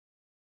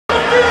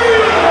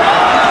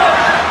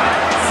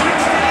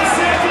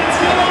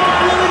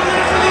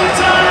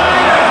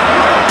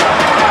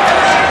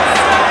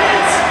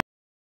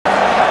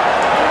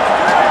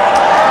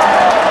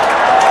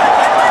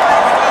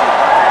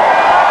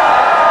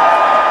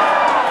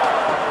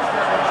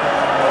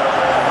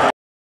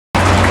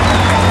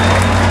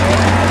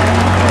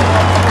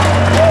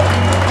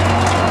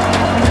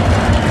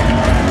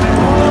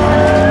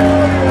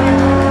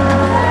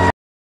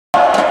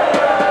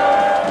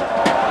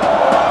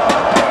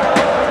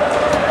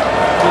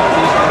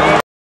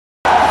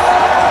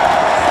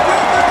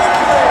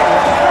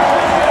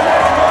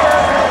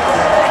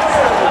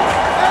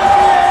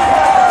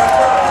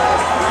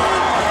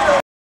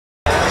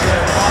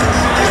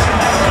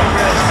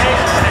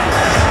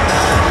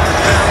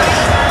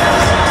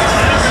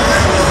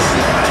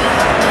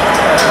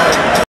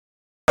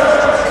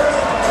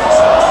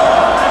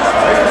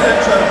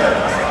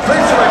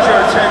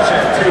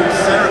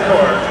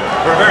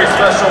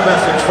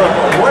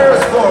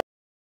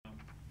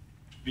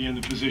be in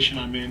the position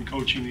I'm in,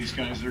 coaching these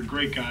guys. They're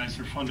great guys.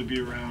 They're fun to be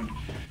around,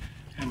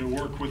 and to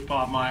work with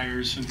Bob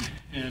Myers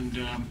and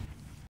So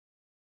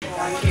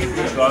I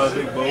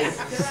think both.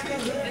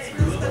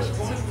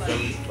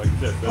 Like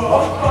that.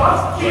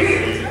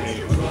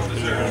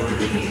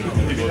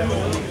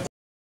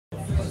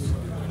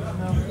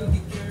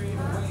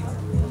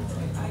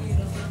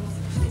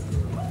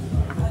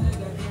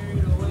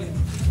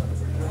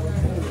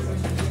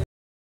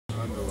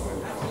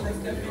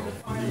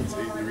 Needs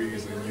 8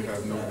 degrees and you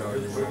have no doubt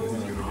in your mind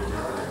that he's going to get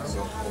record.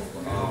 So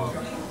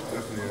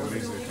definitely an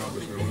amazing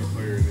accomplishment when a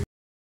player.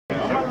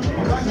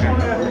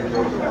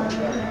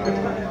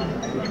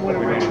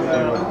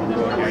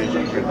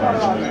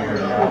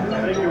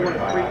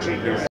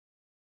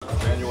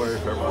 January,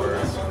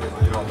 February,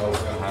 you don't know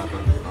what's going to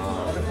happen.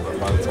 But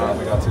by the time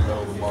we got to the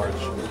middle of March,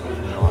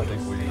 I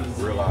think we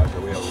realized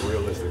that we have a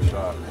realistic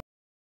shot.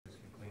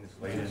 Clean the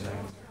slate and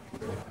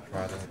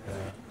try to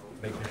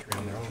make history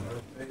on their own.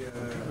 I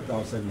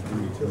thought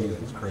 73 to me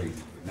was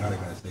crazy. Now they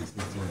gotta stay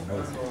 16 and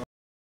 0.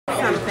 We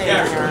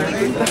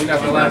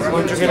got the last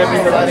one.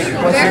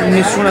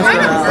 Nessuno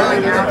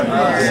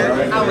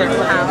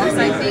our house, I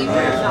think.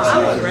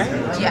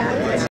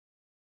 Yeah.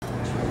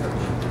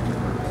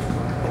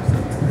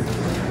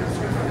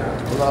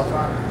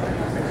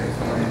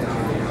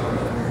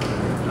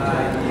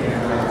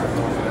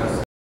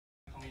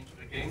 Coming into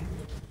the game,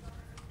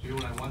 do you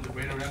want to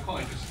break a record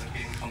or just the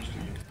game comes to you?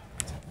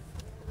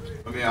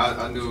 I mean,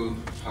 I knew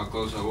how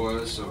close I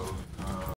was, so